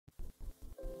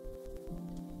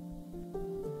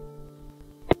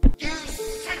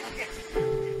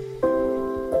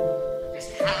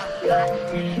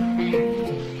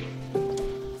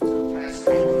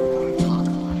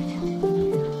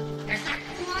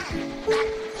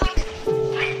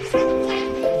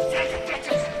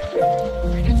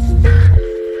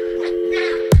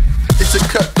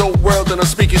Cutthroat world and I'm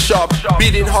speaking sharp.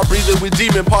 Beating hard, breathing with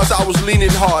demon parts, I was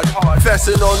leaning hard.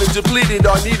 Fasting on and depleted,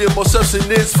 I needed more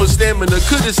substance for stamina.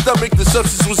 Couldn't stomach, the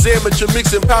substance was amateur.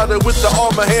 Mixing powder with the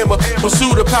armor hammer.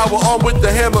 Pursue the power, armed with the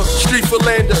hammer. Street for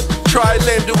lander, try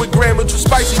lambda with grammar. Too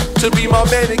spicy to be my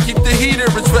man and keep the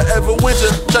heater. It's forever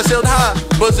winter, shots held high.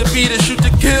 Buzzer beater, shoot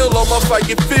to kill. On my fight,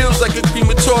 it feels like a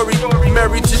crematory.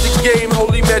 Married to the game,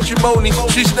 holy matrimony.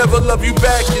 She's never love you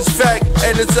back, it's fact,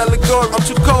 and it's allegory. I'm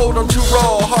too cold, I'm too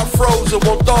raw, heart frozen,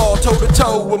 won't thaw. Toe to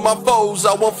toe with my foes,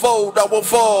 I won't fold, I won't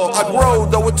fall. I grow,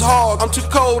 though it's hard, I'm too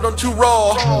cold, I'm too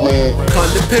raw.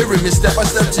 Climb the pyramid, step by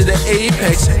step to the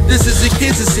apex. This isn't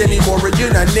Kansas anymore, and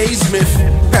you're not Naismith.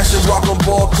 Passion rock on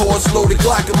ball courts, loaded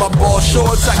Glock in my ball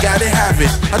shorts, I gotta have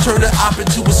it. I turn the op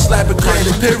into a slab and climb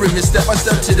the pyramid, step by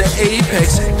step to the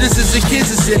apex. This isn't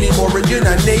Kansas anymore, and you're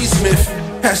not Naismith.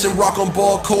 Passion rock on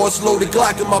ball courts, loaded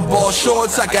Glock in my ball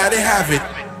shorts, I gotta have it.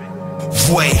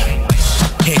 Way,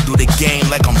 handle the game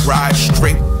like I'm Rod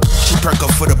Strip. She perk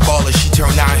up for the baller, she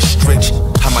turn 9 stretch.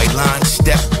 I might line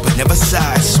step, but never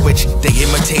side switch. They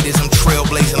imitators, I'm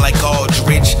trailblazing like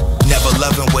Aldridge. Never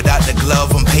loving without the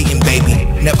glove, I'm Peyton, baby.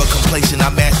 Never complacent, I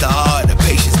master art of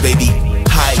patience, baby.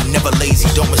 High, never lazy,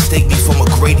 don't mistake me for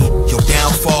McGrady. Your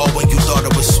downfall when you thought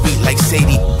it was sweet like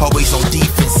Sadie. Always on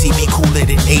defense, see me cooler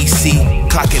than AC.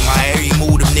 Clocking my every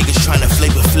move, them niggas tryna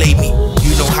flavor me.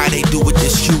 You know how they do with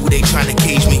this shoe, they tryna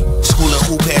cage me. Schooling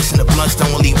who passing the blunts, the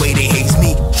only way they haze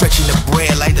me. Stretching the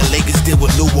bread like the Lakers did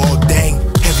with Lou all dang.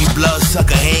 Heavy blood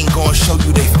sucker, ain't gonna show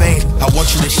you they fame. I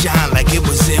want you to shine like it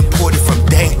was imported from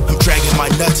Dang. I'm dragging my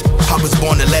nuts, I was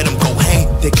born to let them go hang.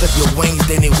 They clip your wings,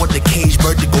 then they want the cage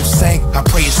bird to go sing. I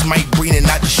pray it's Mike Breen and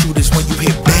not the shooters when you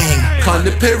hit bang. Climb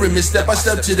the pyramid, step by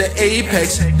step to the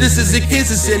apex. This isn't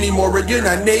Kansas anymore, and you're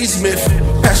not Naismith.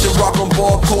 Passion rock on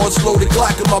ball courts, loaded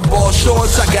Glock in my ball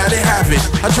shorts, I gotta have it.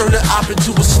 I turn the op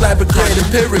into a slab and climb the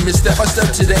pyramid, step by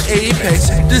step to the apex.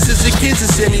 This isn't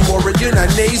Kansas anymore, and you're not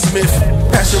Naismith.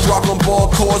 Passion rock on ball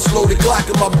courts, loaded Glock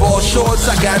in my ball shorts,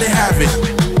 I gotta have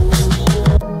it.